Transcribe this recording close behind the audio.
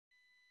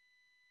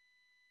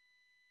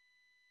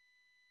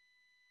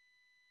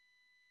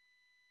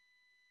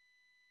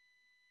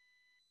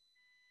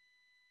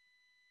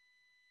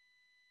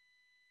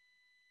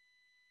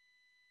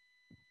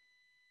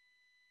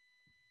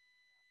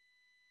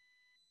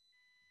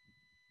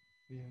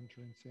the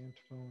entrance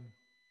antiphon.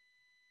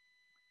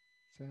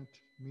 Set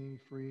me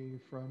free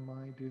from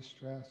my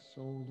distress,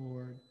 O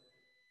Lord.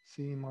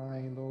 See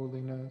my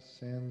lowliness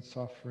and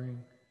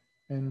suffering,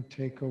 and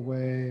take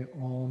away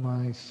all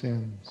my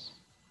sins.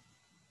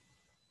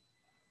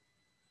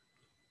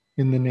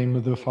 In the name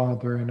of the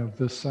Father, and of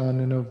the Son,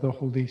 and of the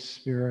Holy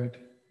Spirit,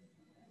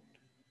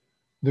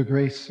 the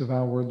grace of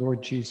our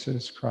Lord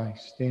Jesus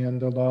Christ,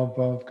 and the love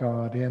of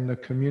God, and the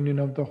communion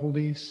of the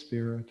Holy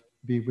Spirit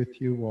be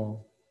with you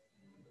all.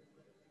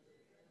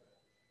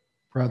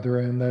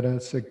 Brethren, let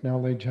us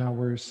acknowledge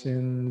our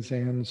sins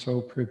and so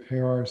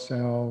prepare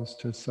ourselves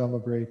to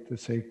celebrate the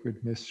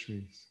sacred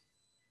mysteries.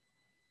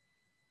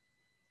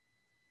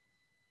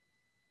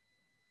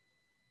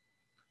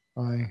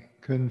 I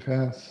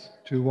confess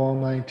to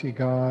Almighty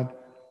God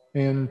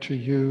and to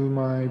you,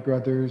 my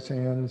brothers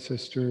and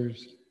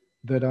sisters,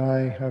 that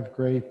I have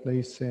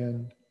greatly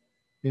sinned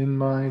in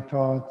my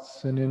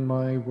thoughts and in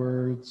my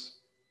words,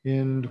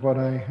 in what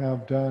I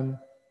have done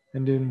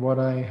and in what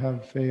I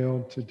have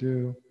failed to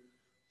do.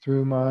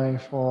 Through my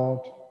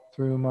fault,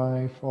 through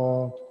my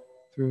fault,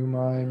 through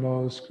my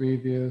most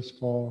grievous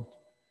fault.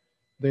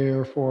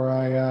 Therefore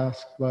I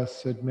ask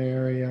Blessed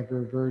Mary,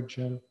 ever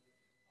Virgin,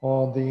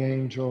 all the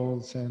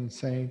angels and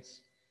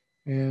saints,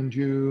 and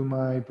you,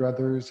 my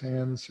brothers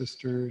and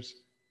sisters,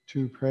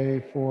 to pray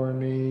for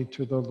me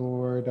to the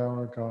Lord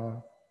our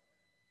God.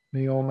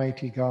 May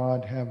Almighty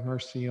God have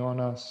mercy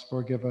on us,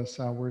 forgive us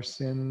our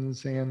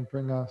sins, and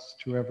bring us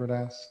to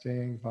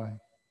everlasting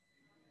life.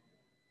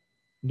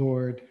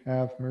 Lord,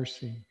 have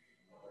mercy.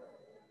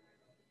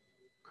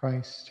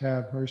 Christ,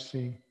 have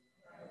mercy.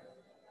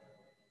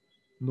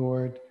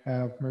 Lord,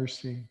 have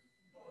mercy.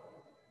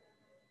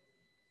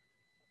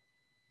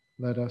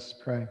 Let us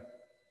pray.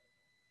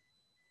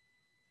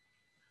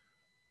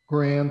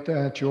 Grant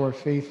that your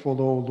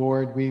faithful, O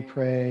Lord, we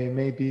pray,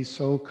 may be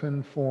so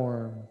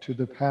conformed to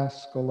the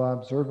Paschal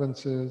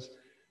observances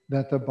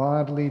that the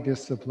bodily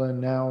discipline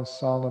now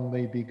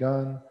solemnly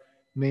begun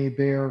may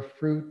bear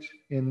fruit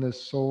in the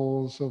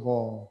souls of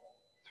all,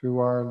 through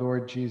our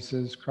Lord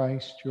Jesus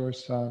Christ, your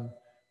Son,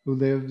 who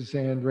lives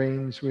and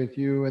reigns with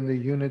you in the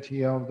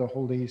unity of the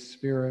Holy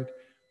Spirit,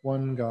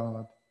 one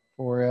God,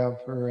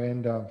 forever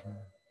and ever.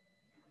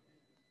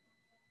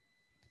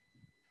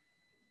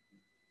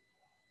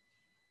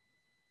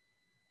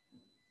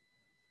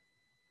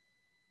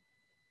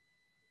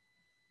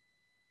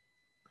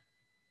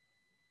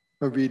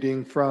 A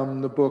reading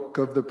from the book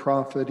of the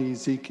prophet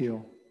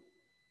Ezekiel.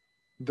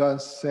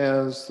 Thus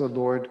says the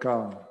Lord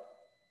God,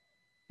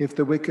 if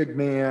the wicked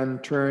man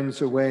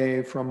turns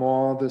away from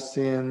all the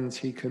sins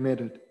he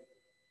committed,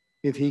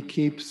 if he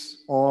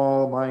keeps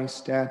all my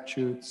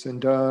statutes and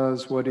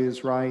does what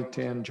is right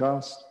and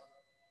just,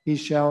 he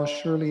shall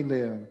surely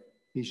live,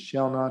 he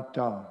shall not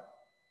die.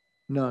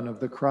 None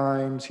of the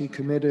crimes he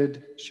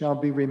committed shall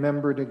be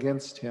remembered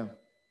against him.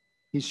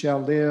 He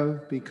shall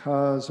live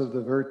because of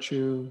the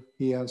virtue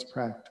he has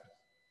practiced.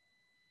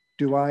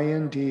 Do I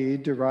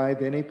indeed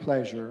derive any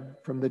pleasure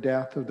from the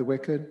death of the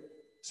wicked,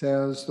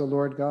 says the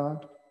Lord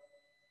God?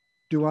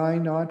 Do I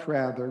not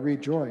rather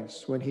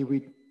rejoice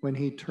when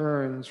he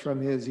turns from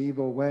his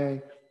evil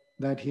way,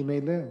 that he may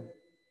live?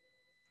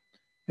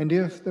 And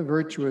if the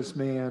virtuous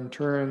man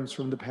turns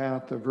from the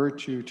path of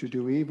virtue to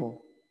do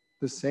evil,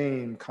 the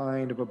same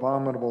kind of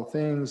abominable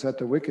things that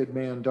the wicked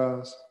man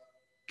does,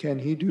 can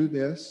he do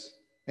this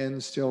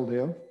and still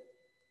live?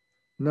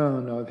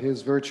 None of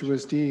his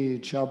virtuous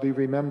deeds shall be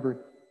remembered,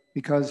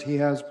 because he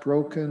has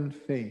broken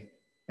faith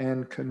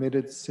and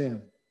committed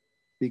sin.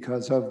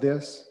 Because of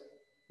this,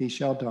 he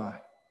shall die.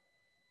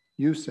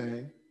 You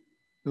say,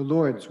 the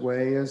Lord's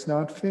way is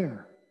not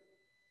fair.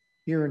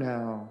 Hear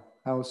now,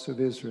 house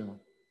of Israel,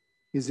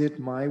 is it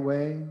my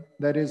way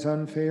that is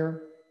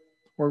unfair?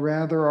 Or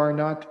rather, are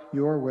not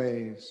your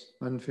ways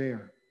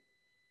unfair?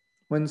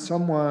 When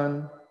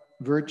someone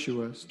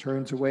virtuous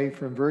turns away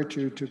from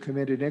virtue to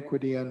commit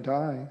iniquity and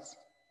dies,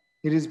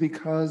 it is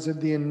because of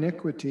the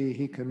iniquity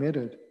he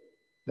committed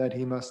that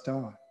he must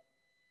die.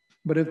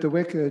 But if the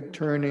wicked,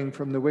 turning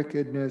from the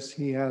wickedness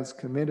he has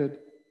committed,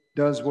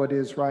 does what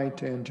is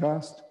right and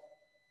just,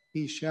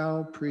 he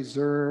shall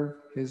preserve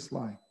his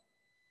life.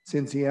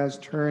 Since he has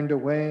turned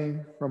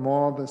away from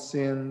all the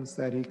sins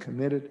that he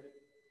committed,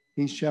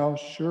 he shall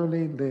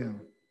surely live,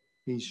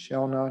 he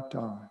shall not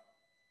die.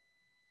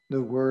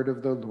 The word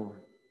of the Lord.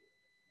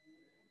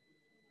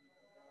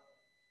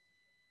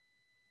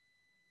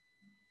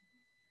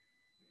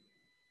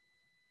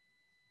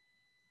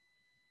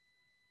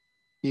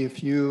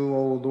 If you,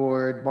 O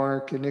Lord,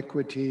 mark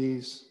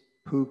iniquities,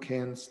 who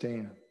can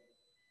stand?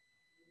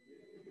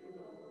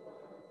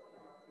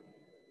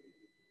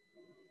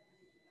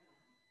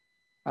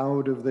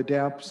 Out of the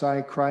depths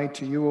I cry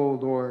to you, O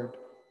Lord.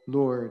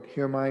 Lord,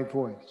 hear my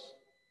voice.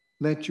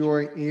 Let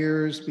your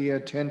ears be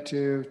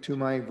attentive to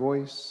my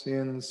voice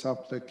in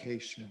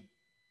supplication.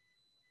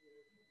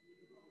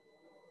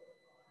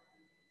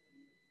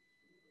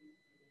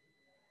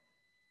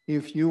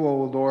 If you,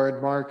 O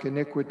Lord, mark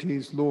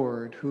iniquities,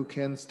 Lord, who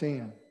can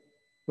stand?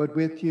 But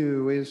with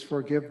you is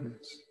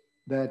forgiveness,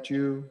 that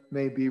you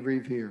may be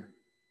revered.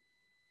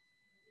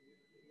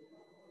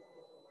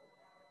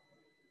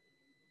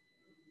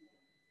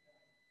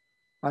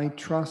 I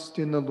trust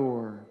in the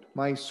Lord.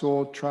 My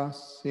soul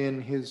trusts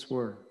in his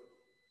word.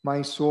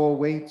 My soul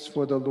waits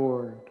for the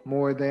Lord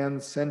more than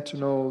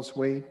sentinels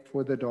wait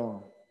for the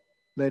dawn.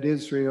 Let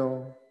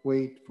Israel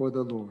wait for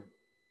the Lord.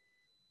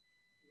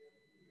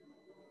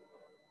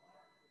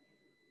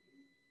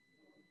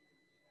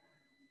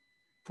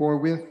 For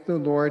with the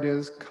Lord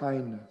is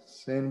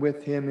kindness, and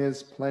with him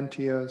is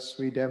plenteous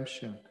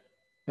redemption,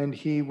 and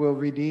he will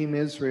redeem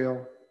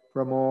Israel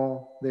from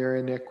all their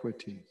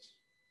iniquities.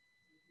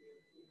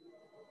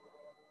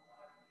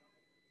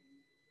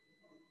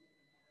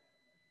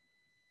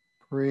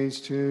 Praise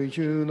to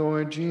you,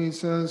 Lord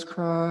Jesus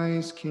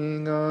Christ,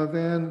 King of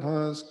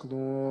endless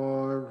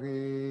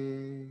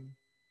glory.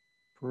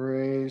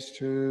 Praise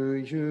to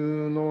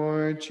you,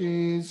 Lord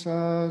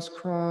Jesus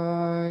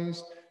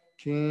Christ,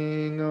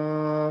 King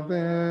of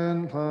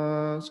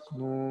endless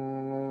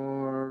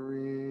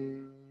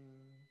glory.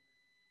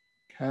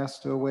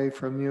 Cast away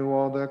from you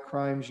all the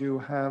crimes you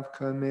have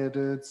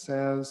committed,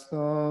 says the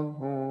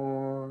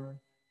Lord,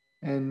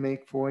 and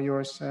make for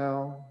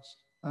yourselves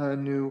a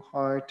new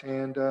heart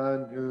and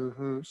a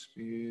new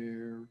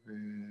spirit.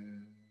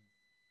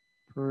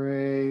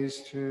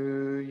 Praise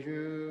to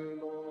you,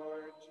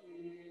 Lord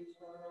Jesus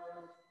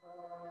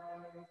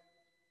Christ,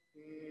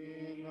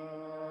 King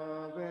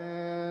of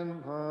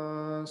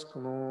endless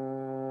glory.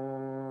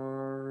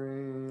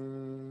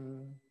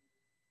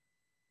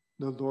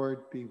 The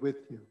Lord be with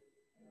you.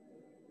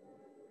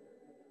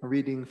 A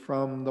reading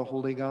from the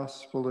Holy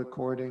Gospel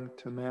according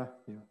to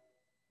Matthew.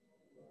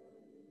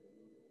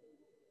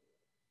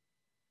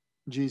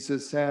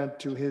 Jesus said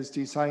to his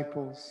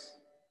disciples,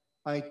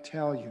 I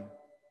tell you,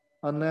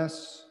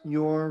 unless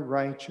your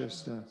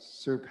righteousness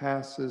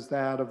surpasses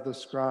that of the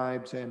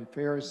scribes and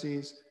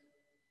Pharisees,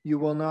 you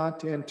will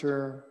not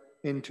enter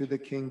into the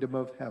kingdom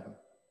of heaven.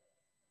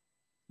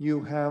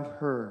 You have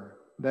heard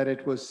that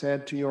it was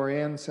said to your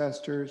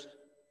ancestors,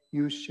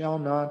 you shall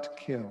not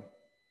kill,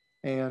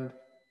 and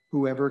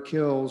whoever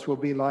kills will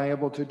be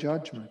liable to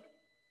judgment.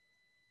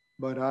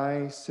 But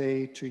I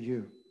say to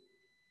you,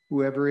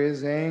 whoever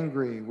is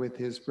angry with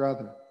his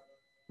brother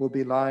will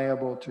be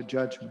liable to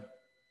judgment.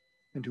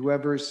 And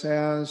whoever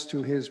says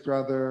to his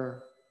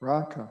brother,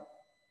 Raka,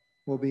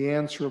 will be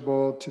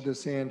answerable to the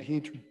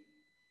Sanhedrin.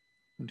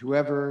 And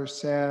whoever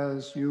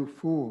says, you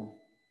fool,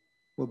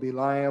 will be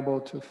liable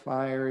to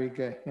fiery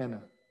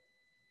Gehenna.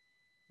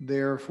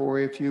 Therefore,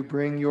 if you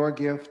bring your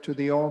gift to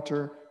the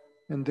altar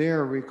and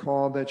there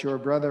recall that your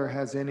brother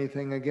has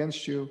anything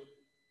against you,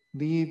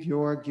 leave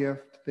your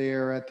gift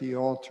there at the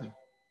altar.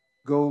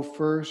 Go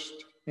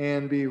first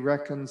and be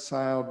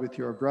reconciled with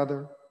your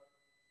brother,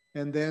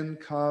 and then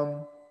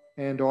come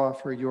and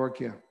offer your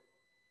gift.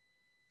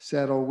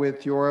 Settle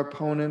with your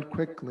opponent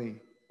quickly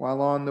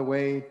while on the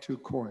way to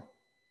court.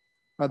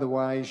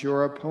 Otherwise,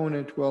 your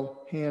opponent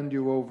will hand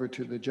you over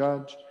to the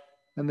judge,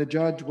 and the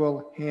judge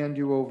will hand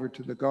you over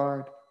to the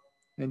guard,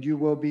 and you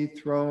will be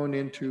thrown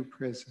into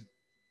prison.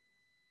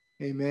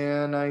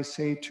 Amen, I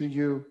say to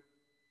you,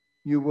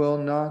 you will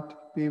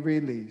not be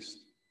released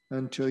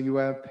until you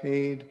have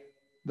paid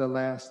the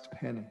last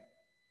penny.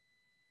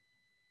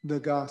 The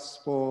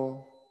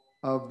Gospel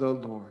of the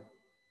Lord.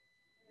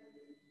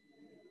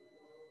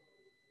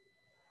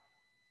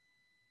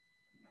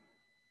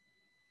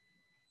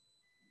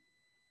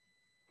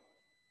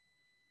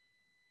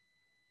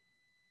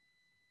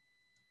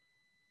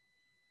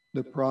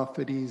 The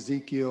prophet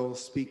Ezekiel,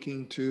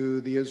 speaking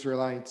to the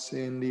Israelites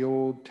in the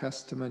Old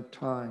Testament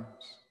times,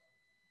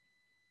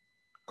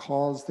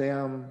 calls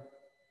them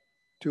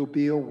to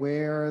be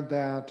aware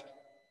that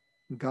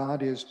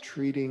God is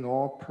treating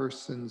all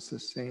persons the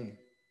same.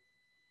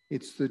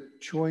 It's the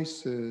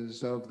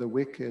choices of the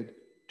wicked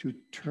to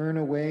turn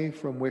away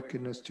from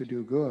wickedness to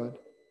do good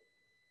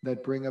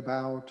that bring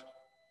about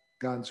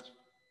God's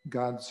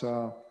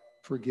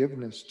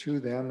forgiveness to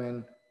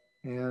them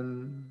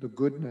and the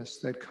goodness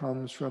that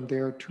comes from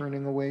their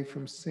turning away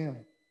from sin.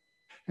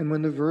 And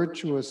when the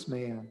virtuous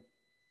man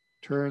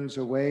turns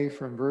away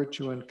from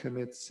virtue and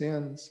commits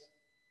sins,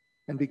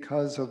 and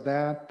because of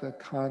that, the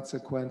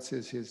consequence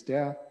is his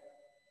death,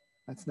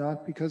 that's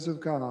not because of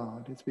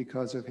God, it's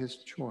because of his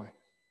choice.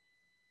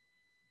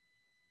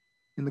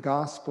 In the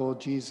gospel,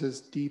 Jesus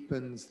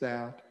deepens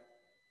that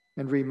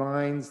and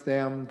reminds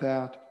them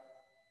that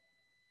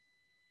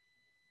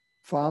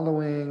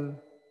following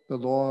the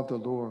law of the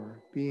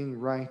Lord, being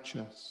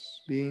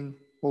righteous, being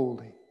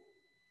holy,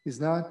 is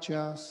not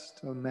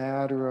just a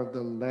matter of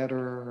the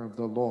letter of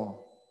the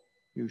law.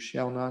 You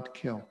shall not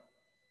kill.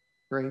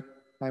 Great.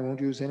 I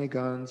won't use any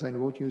guns. I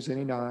won't use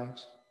any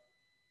knives.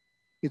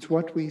 It's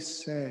what we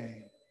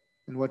say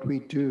and what we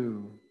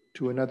do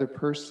to another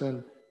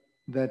person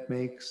that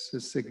makes a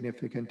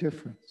significant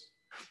difference.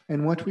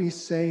 And what we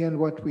say and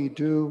what we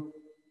do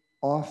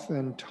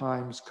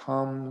oftentimes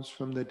comes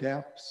from the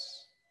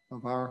depths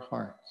of our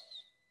hearts.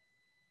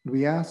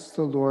 We ask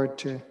the Lord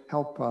to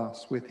help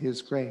us with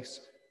his grace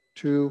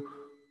to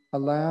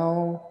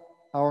allow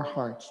our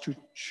hearts, to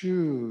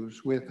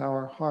choose with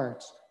our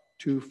hearts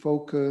to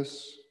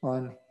focus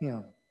on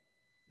Him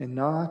and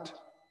not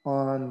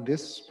on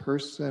this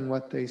person,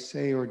 what they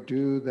say or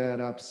do that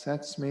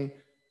upsets me,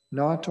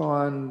 not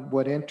on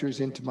what enters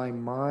into my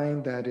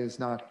mind that is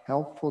not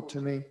helpful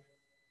to me.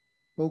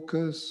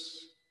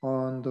 Focus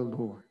on the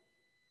Lord.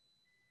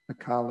 The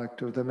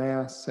collect of the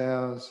Mass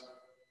says,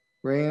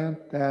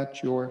 grant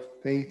that your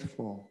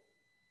faithful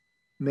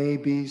may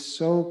be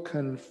so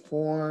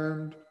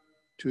conformed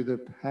to the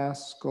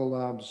Paschal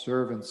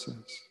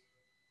observances,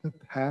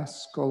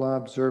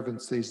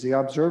 the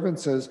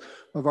observances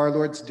of our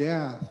Lord's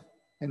death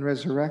and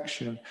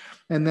resurrection,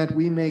 and that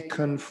we may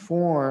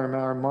conform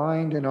our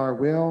mind and our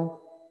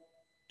will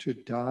to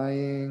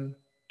dying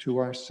to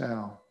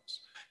ourselves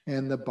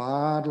and the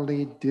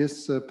bodily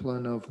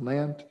discipline of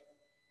Lent,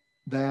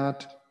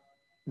 that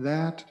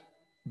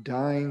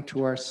dying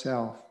to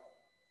ourself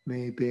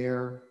may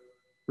bear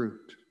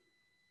fruit.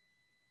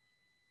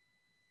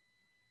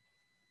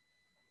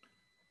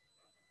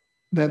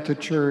 That the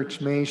Church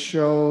may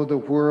show the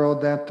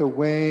world that the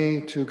way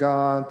to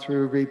God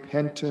through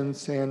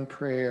repentance and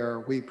prayer,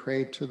 we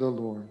pray to the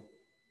Lord.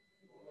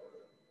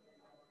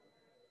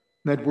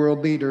 That world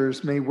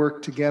leaders may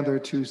work together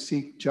to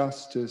seek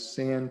justice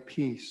and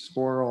peace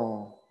for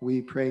all,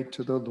 we pray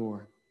to the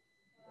Lord.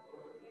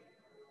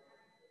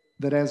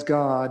 That as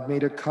God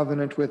made a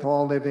covenant with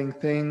all living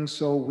things,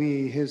 so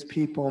we, His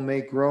people,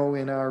 may grow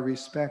in our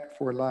respect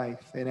for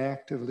life and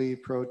actively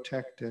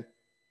protect it,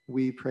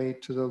 we pray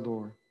to the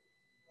Lord.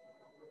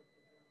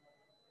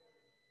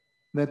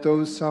 That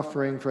those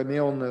suffering from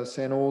illness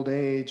and old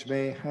age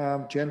may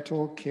have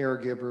gentle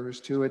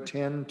caregivers to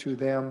attend to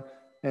them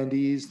and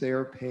ease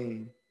their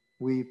pain,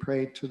 we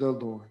pray to the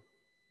Lord.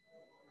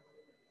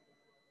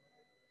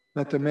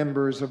 That the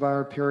members of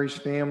our parish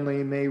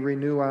family may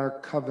renew our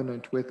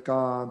covenant with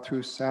God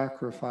through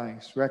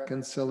sacrifice,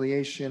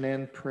 reconciliation,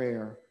 and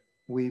prayer,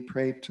 we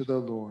pray to the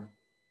Lord.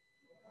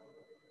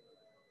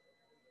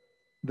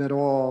 That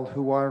all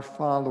who are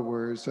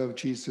followers of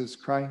Jesus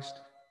Christ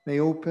may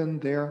open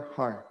their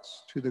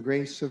hearts to the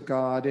grace of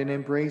God and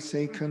embrace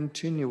a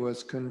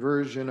continuous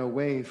conversion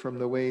away from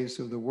the ways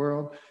of the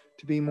world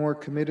to be more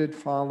committed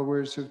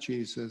followers of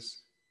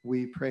Jesus,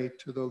 we pray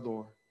to the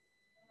Lord.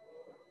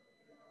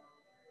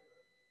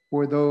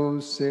 For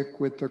those sick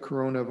with the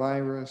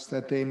coronavirus,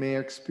 that they may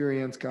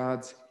experience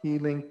God's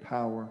healing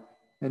power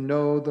and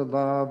know the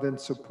love and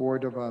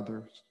support of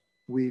others,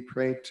 we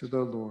pray to the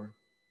Lord.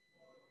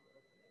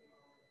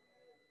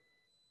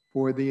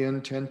 For the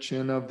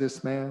intention of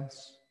this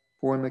Mass,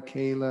 for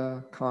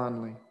Michaela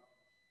Conley,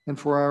 and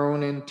for our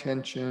own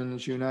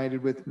intentions,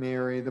 united with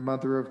Mary, the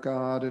Mother of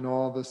God, and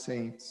all the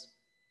saints,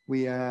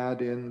 we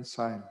add in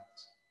silence.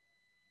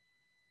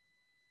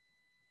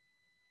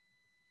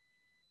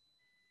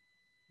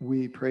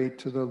 We pray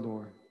to the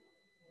Lord.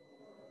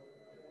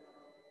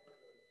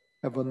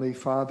 Heavenly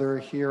Father,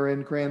 hear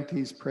and grant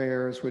these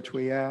prayers which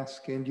we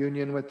ask in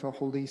union with the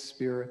Holy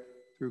Spirit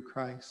through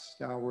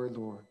Christ our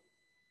Lord.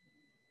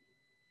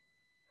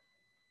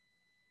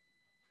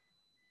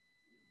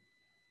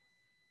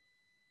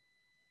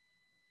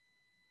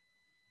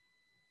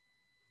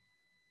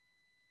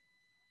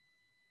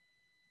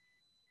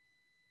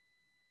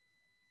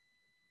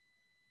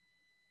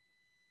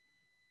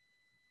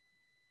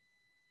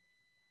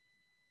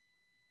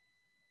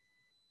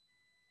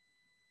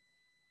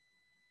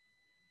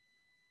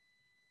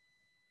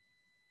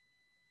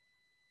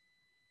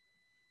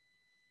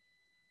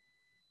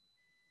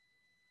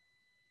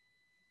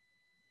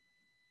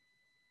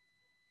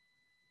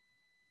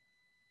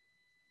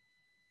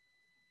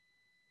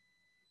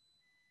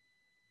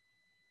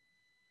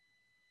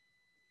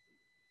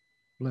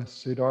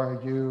 Blessed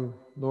are you,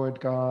 Lord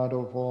God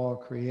of all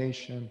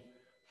creation,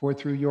 for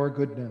through your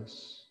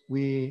goodness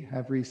we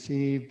have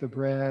received the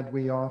bread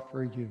we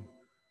offer you,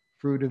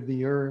 fruit of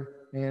the earth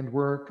and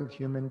work of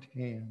human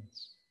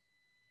hands.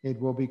 It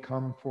will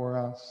become for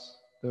us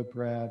the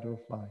bread of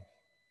life.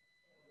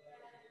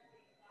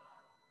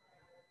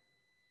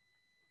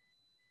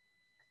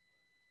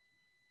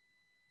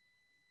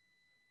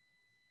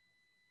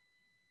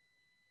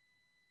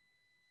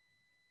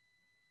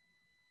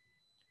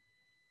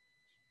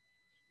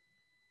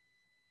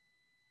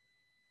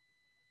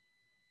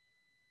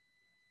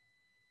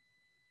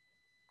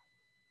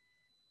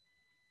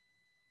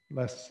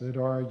 Blessed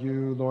are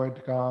you,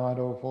 Lord God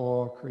of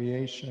all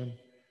creation,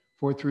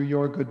 for through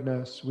your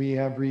goodness we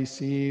have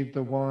received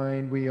the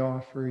wine we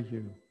offer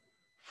you,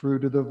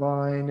 fruit of the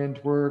vine and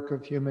work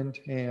of human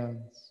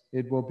hands.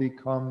 It will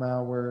become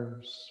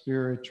our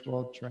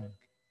spiritual drink.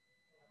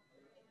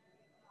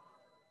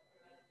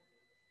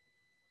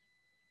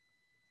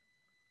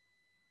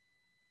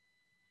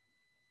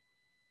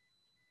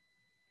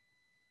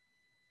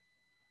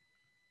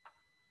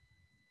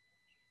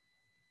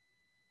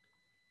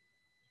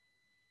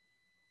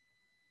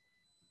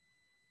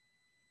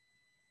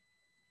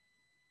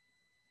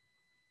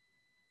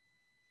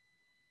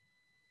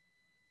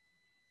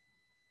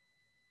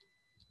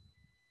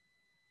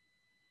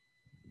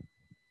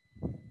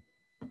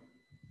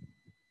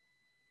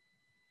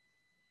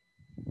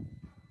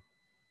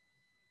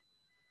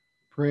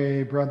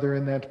 Pray,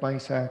 brethren, that my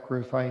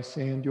sacrifice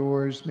and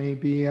yours may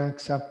be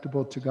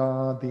acceptable to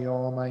God, the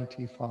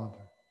Almighty Father.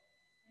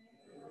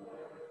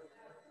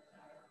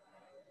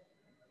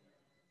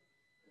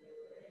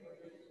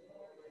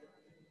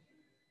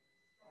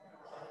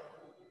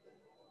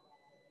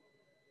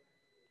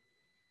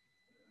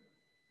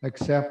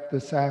 Accept the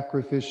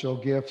sacrificial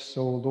gifts,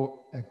 O Lord,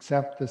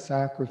 accept the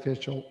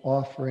sacrificial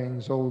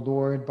offerings, O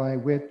Lord, by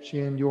which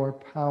in your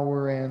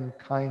power and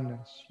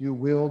kindness you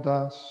willed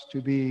us to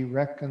be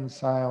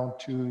reconciled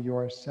to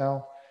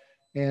yourself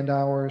and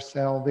our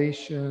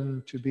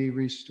salvation to be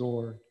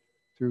restored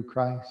through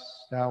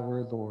Christ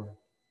our Lord.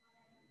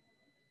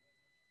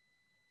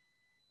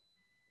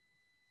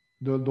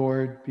 The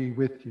Lord be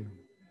with you.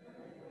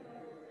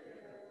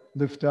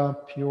 Lift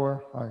up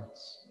your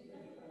hearts.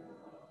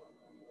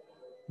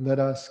 Let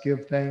us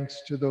give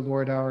thanks to the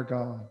Lord our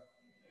God.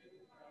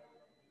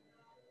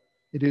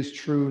 It is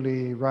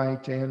truly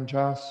right and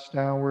just,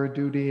 our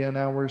duty and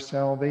our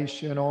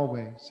salvation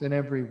always and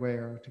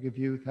everywhere, to give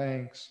you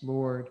thanks,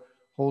 Lord,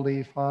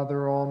 Holy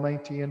Father,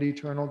 Almighty and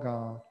eternal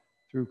God,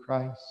 through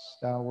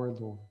Christ our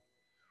Lord.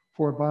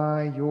 For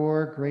by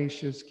your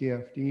gracious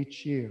gift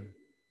each year,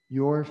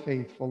 your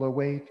faithful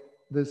await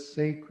the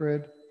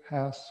sacred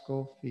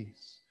Paschal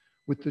feasts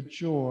with the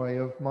joy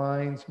of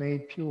minds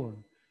made pure,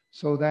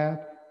 so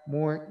that,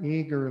 more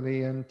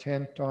eagerly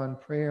intent on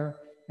prayer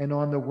and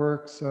on the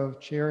works of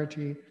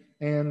charity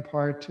and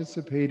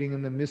participating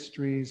in the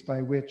mysteries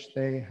by which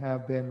they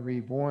have been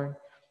reborn,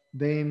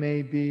 they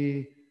may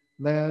be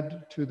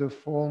led to the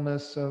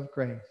fullness of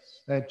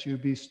grace that you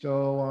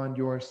bestow on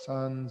your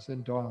sons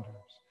and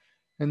daughters.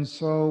 And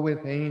so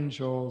with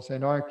angels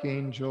and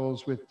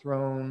archangels, with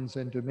thrones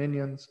and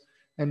dominions,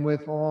 and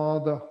with all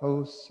the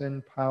hosts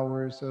and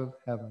powers of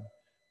heaven,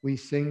 we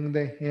sing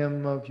the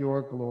hymn of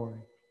your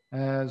glory,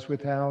 as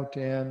without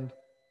end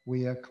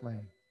we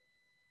acclaim.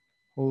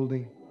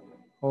 Holy,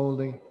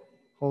 holy,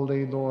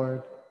 holy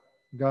Lord,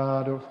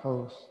 God of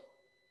hosts,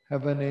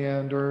 heaven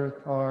and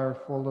earth are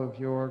full of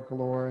your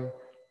glory.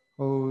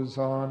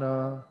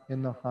 Hosanna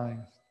in the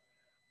highest.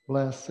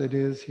 Blessed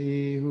is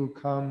he who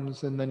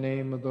comes in the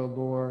name of the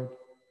Lord.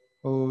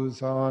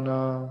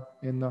 Hosanna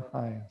in the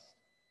highest.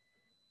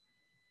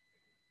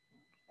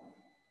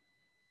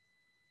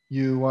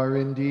 You are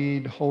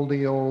indeed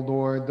holy, O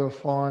Lord, the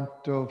font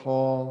of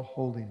all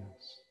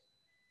holiness.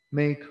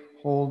 Make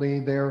holy,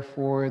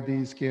 therefore,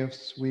 these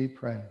gifts, we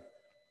pray,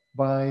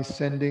 by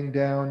sending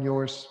down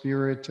your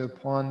Spirit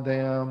upon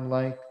them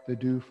like the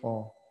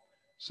dewfall,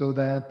 so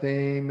that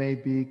they may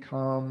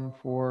become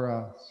for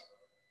us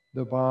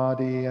the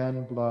body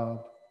and blood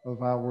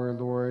of our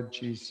Lord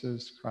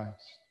Jesus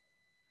Christ.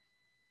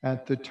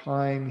 At the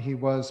time he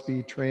was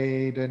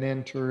betrayed and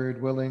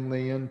entered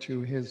willingly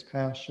into his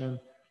passion,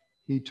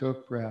 he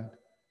took bread,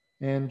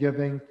 and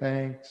giving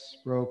thanks,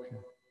 broke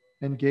it,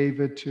 and gave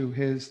it to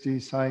his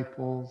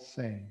disciples,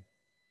 saying,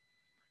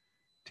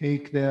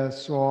 "Take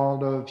this,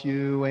 all of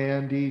you,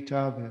 and eat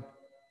of it,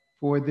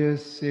 for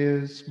this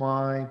is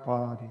my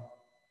body,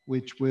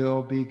 which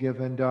will be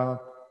given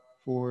up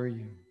for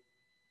you."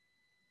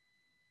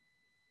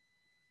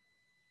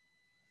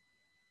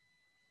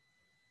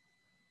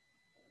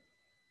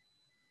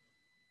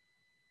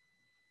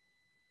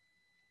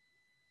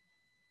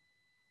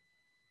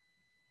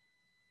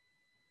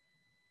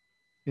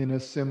 In a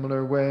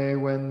similar way,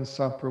 when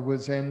supper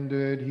was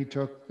ended, he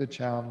took the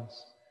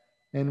chalice,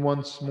 and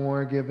once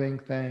more giving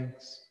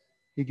thanks,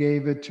 he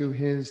gave it to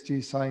his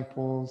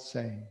disciples,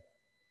 saying,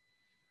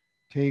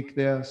 "Take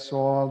this,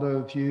 all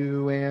of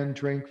you, and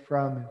drink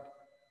from it,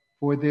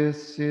 for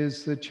this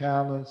is the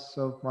chalice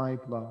of my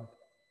blood,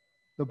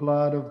 the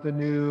blood of the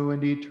new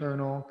and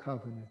eternal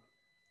covenant,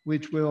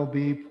 which will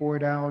be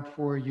poured out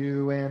for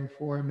you and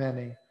for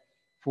many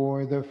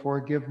for the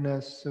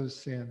forgiveness of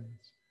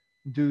sins.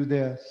 Do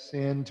this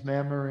in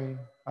memory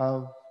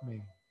of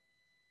me."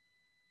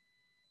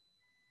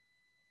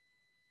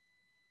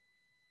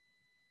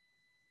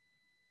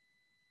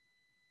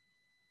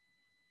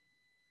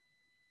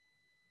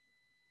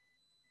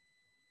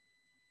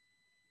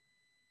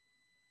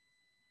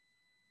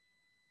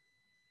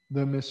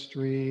 The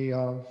mystery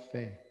of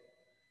faith.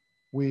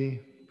 We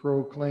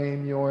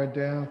proclaim your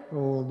death,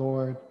 O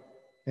Lord,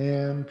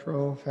 and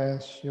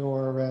profess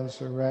your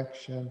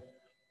resurrection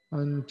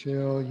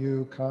until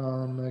you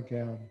come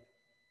again.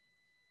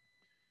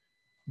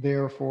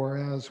 Therefore,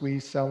 as we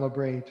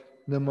celebrate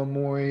the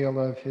memorial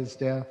of his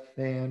death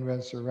and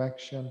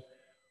resurrection,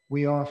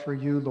 we offer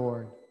you,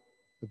 Lord,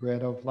 the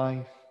bread of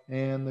life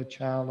and the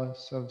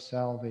chalice of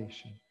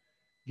salvation,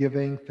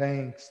 giving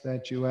thanks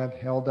that you have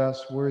held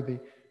us worthy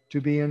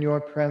to be in your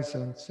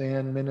presence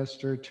and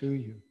minister to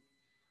you.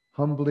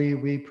 Humbly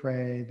we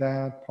pray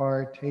that,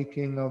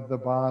 partaking of the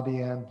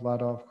body and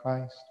blood of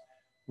Christ,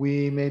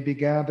 we may be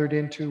gathered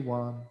into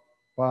one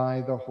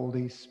by the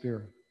Holy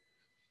Spirit.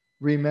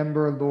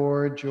 Remember,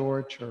 Lord,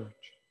 your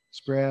church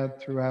spread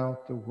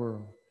throughout the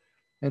world,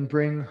 and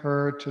bring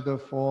her to the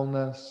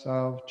fullness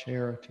of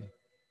charity,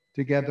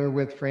 together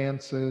with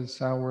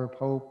Francis, our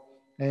Pope,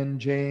 and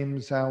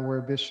James,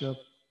 our Bishop,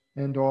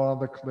 and all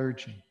the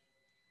clergy.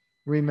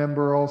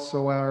 Remember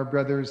also our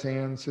brothers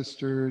and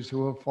sisters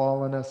who have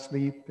fallen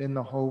asleep in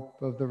the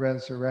hope of the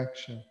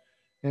resurrection,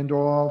 and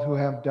all who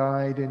have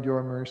died in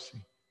your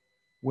mercy.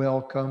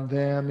 Welcome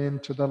them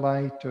into the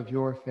light of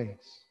your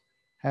face.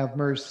 Have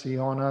mercy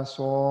on us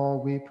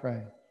all, we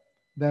pray,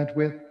 that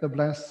with the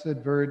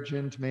Blessed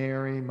Virgin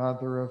Mary,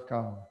 Mother of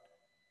God,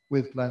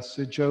 with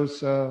blessed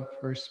Joseph,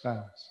 her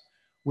spouse,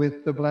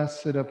 with the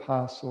blessed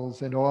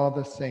apostles and all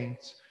the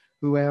saints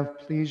who have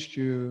pleased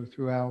you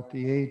throughout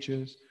the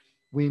ages,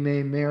 we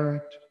may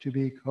merit to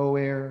be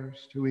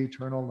co-heirs to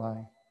eternal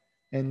life,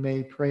 and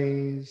may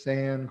praise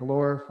and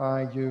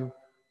glorify you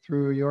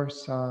through your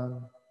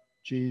Son,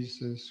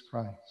 Jesus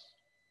Christ.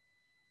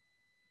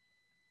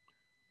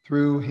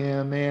 Through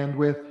him and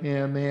with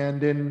him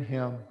and in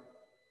him,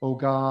 O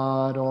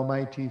God,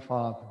 Almighty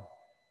Father,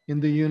 in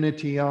the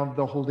unity of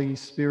the Holy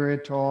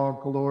Spirit, all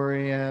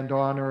glory and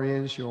honor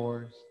is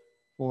yours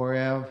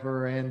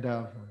forever and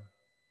ever.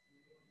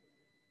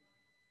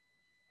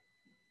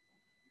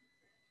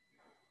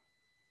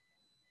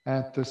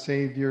 At the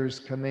Savior's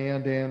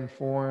command and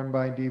formed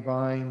by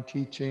divine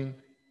teaching,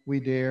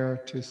 we dare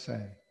to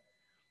say,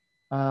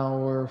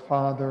 Our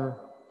Father,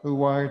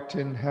 who art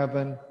in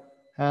heaven,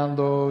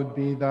 hallowed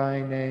be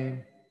thy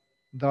name.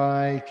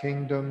 Thy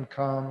kingdom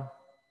come,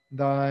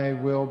 thy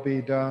will be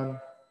done,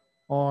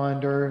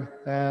 on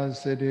earth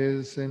as it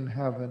is in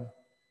heaven.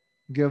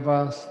 Give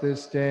us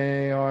this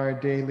day our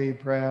daily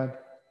bread,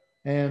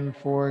 and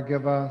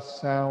forgive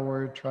us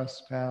our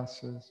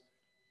trespasses,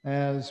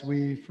 as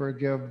we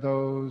forgive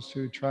those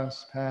who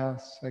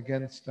trespass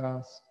against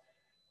us.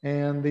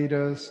 And lead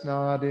us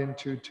not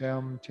into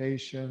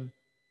temptation,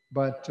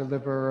 but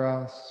deliver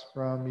us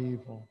from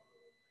evil.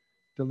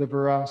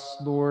 Deliver us,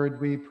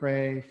 Lord, we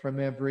pray, from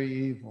every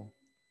evil.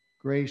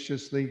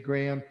 Graciously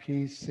grant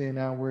peace in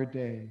our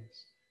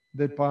days,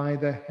 that by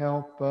the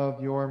help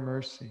of your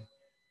mercy,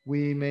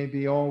 we may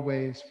be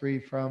always free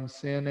from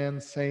sin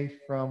and safe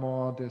from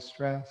all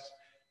distress,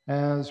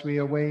 as we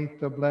await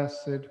the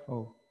blessed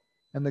hope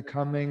and the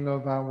coming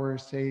of our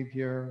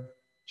Savior,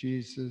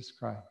 Jesus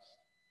Christ.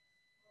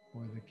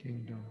 For the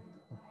kingdom,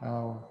 the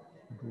power,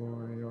 the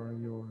glory are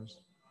yours,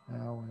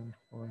 now and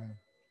forever.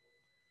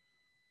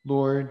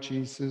 Lord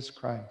Jesus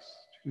Christ,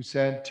 who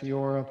said to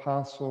your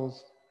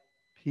apostles,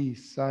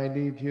 Peace I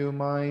leave you,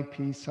 my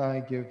peace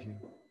I give you.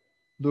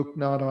 Look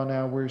not on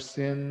our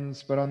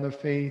sins, but on the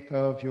faith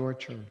of your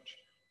church,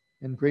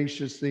 and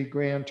graciously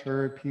grant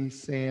her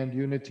peace and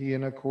unity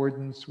in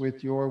accordance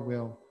with your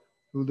will,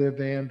 who live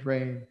and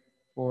reign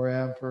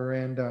forever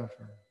and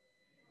ever.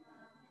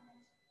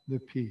 The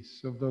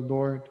peace of the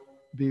Lord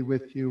be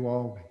with you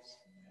always.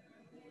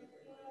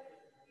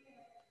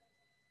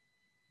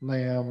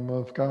 Lamb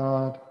of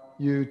God,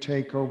 you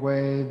take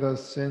away the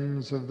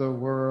sins of the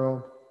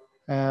world,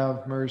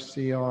 have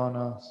mercy on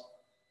us.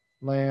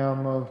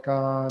 Lamb of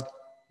God,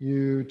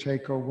 you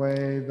take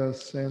away the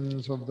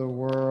sins of the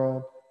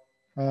world,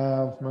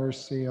 have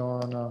mercy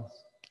on us.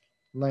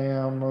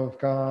 Lamb of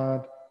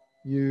God,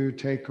 you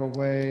take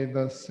away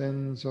the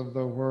sins of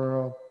the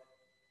world,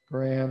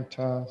 grant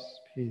us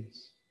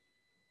peace.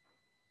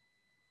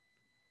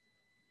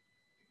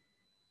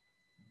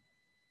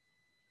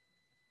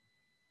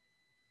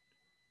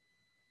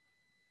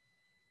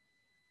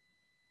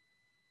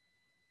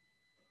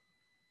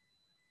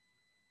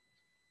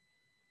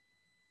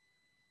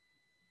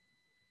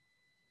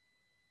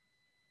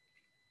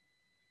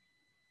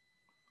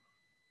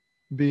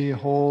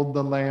 Behold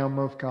the Lamb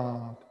of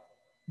God.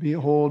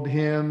 Behold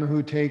him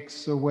who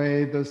takes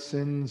away the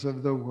sins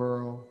of the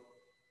world.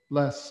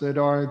 Blessed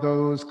are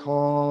those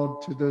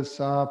called to the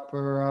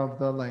supper of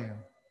the Lamb.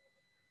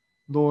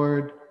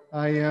 Lord,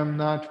 I am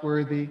not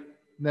worthy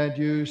that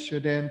you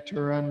should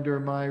enter under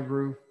my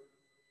roof,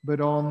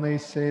 but only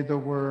say the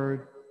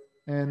word,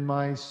 and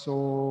my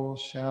soul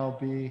shall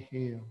be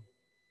healed.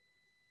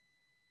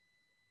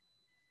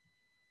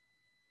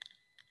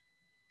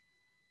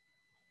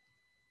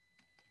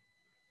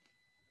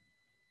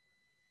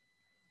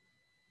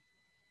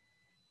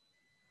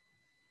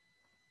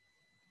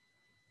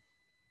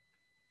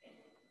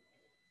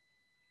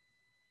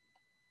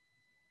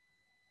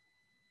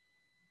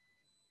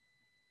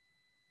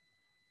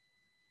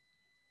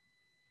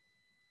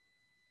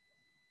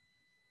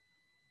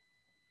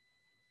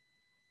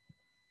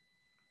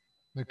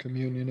 The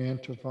communion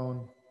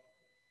antiphon.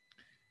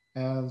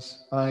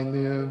 As I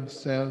live,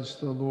 says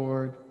the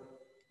Lord,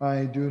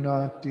 I do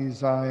not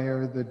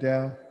desire the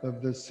death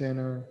of the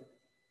sinner,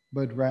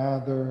 but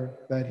rather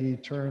that he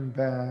turn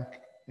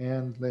back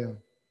and live.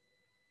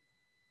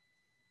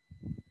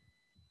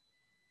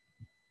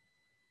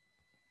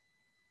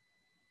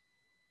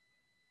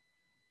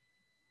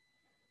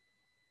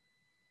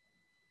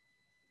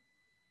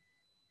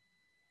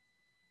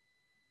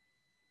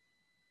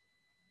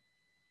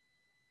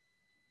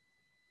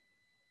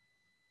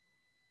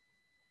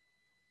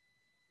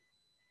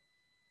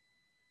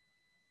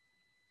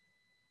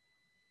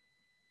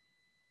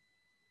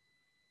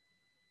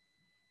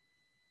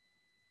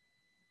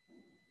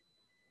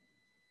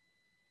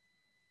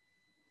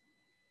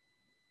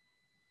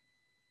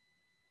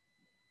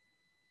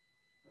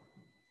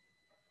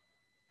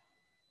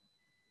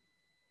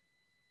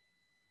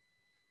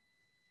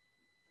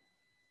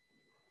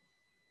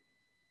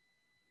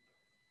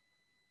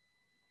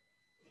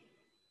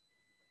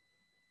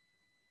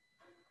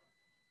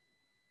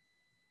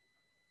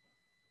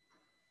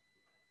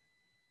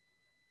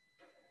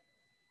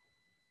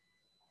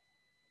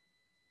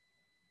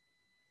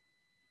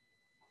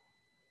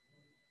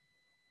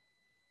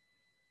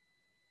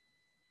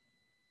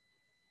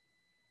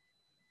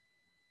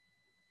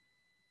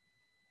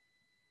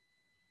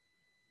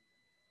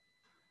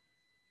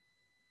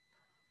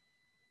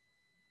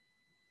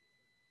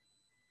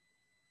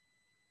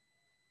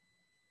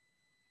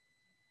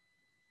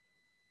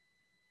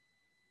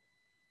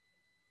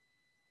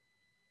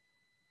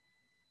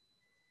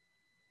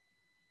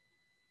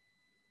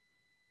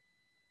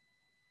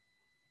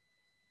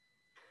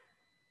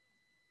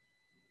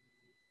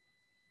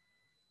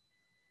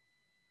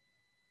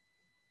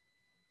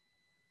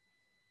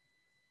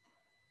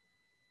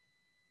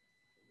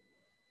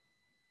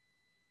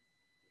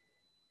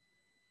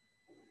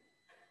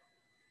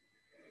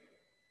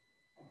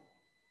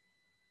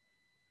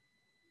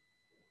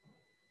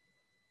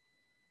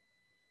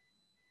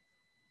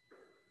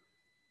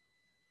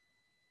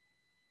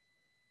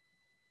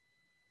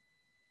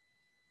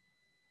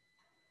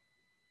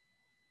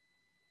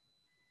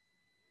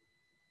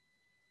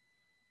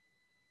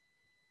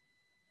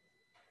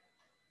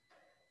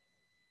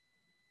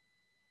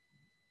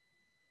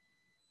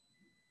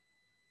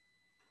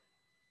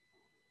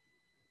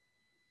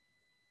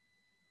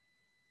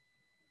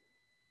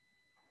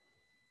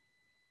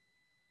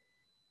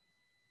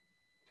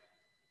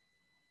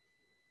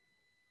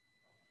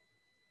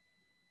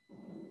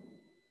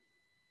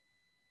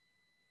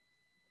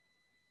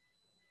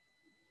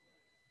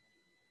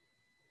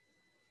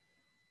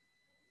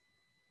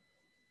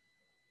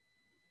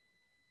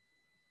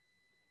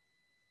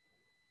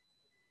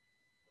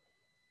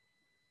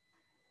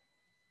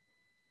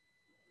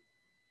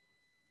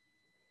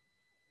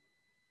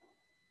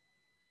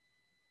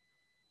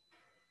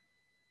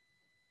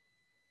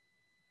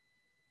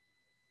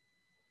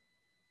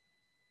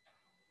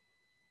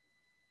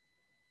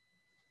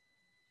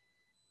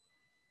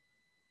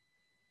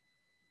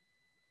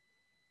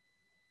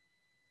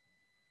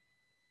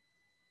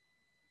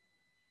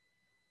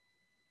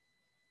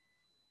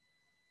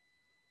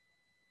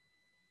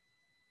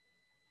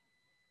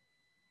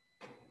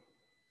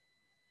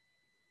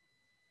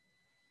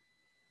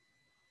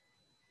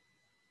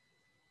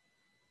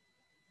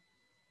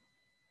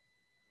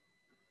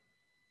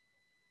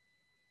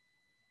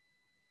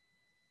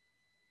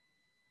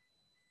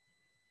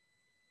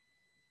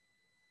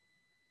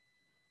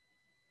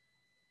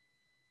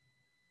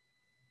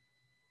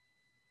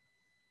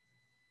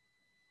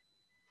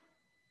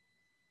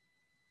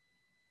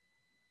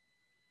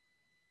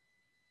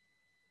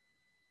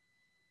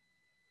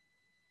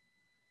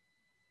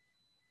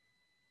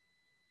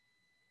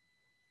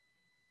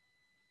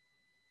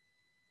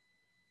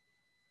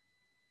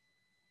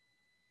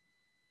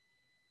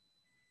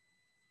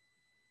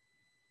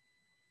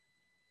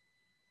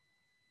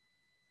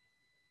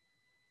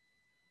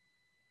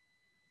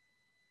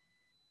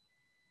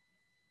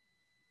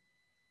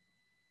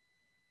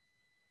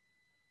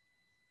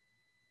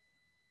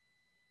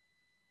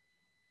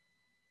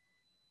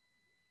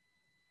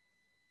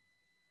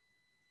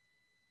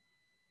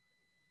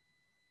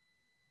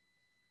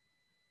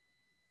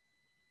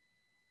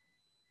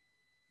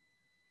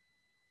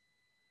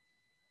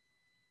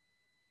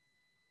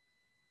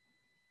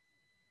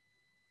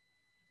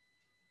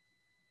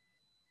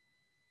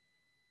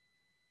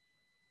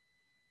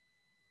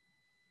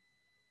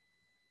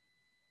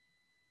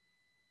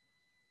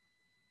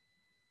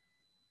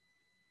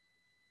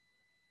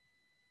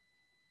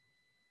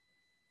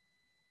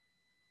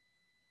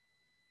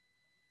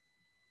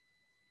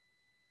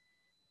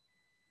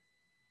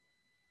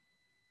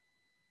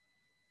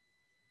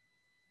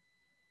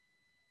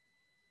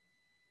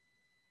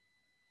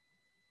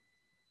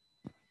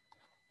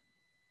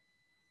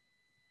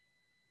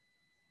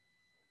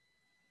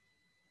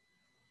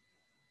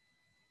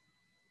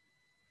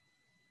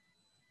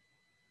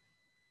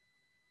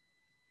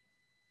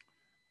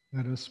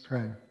 Let us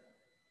pray.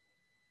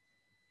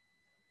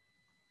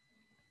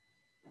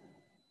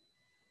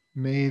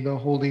 May the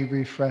holy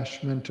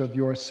refreshment of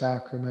your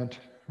sacrament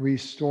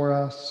restore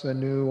us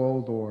anew,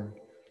 O Lord,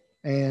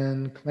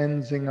 and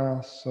cleansing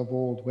us of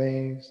old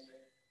ways,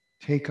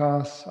 take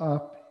us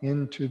up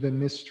into the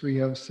mystery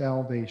of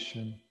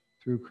salvation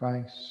through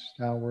Christ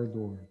our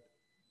Lord.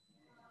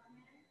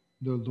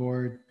 The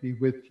Lord be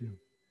with you.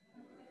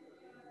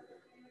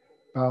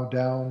 Bow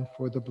down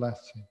for the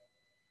blessing.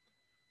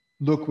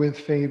 Look with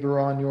favor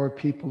on your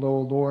people,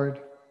 O Lord,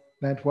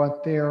 that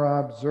what their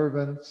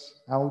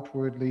observance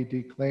outwardly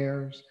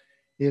declares,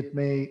 it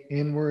may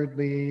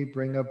inwardly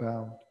bring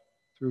about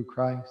through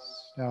Christ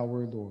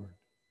our Lord.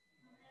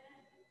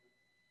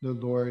 The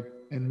Lord,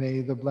 and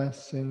may the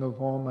blessing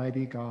of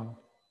Almighty God,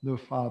 the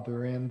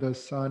Father, and the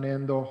Son,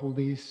 and the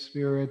Holy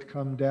Spirit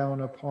come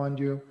down upon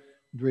you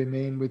and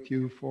remain with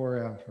you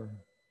forever.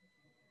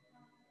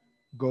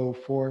 Go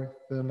forth,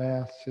 the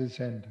Mass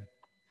is ended.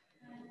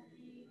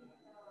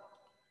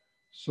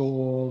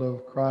 Soul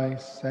of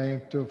Christ,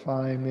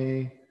 sanctify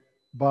me.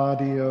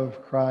 Body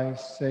of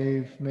Christ,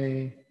 save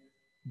me.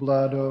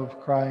 Blood of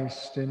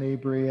Christ,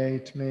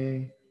 inebriate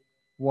me.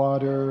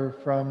 Water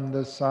from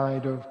the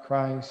side of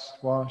Christ,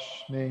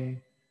 wash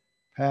me.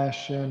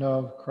 Passion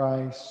of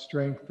Christ,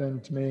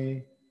 strengthen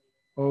me.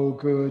 O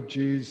good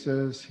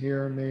Jesus,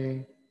 hear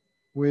me.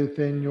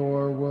 Within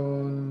your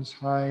wounds,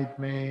 hide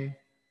me.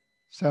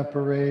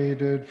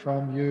 Separated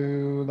from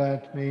you,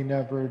 let me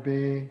never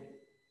be.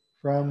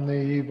 From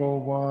the evil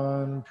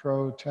one,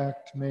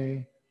 protect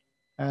me.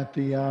 At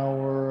the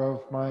hour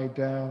of my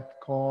death,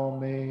 call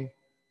me,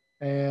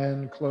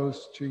 and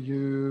close to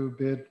you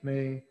bid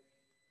me,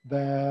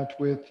 that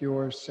with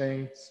your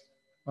saints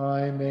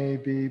I may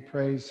be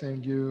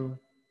praising you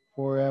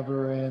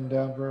forever and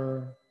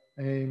ever.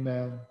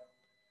 Amen.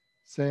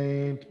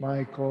 Saint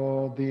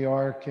Michael, the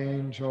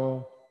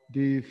archangel,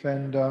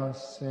 defend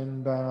us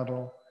in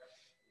battle.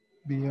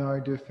 Be our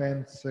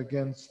defense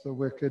against the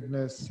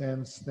wickedness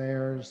and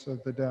snares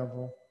of the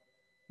devil.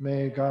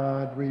 May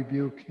God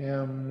rebuke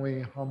him,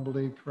 we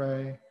humbly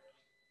pray.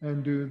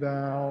 And do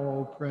thou,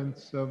 O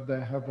Prince of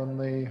the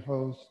heavenly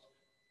host,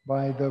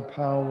 by the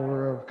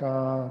power of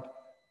God,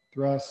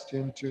 thrust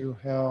into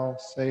hell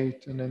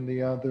Satan and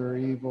the other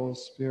evil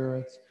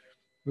spirits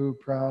who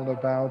prowl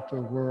about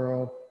the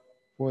world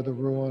for the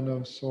ruin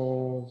of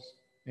souls.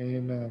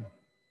 Amen.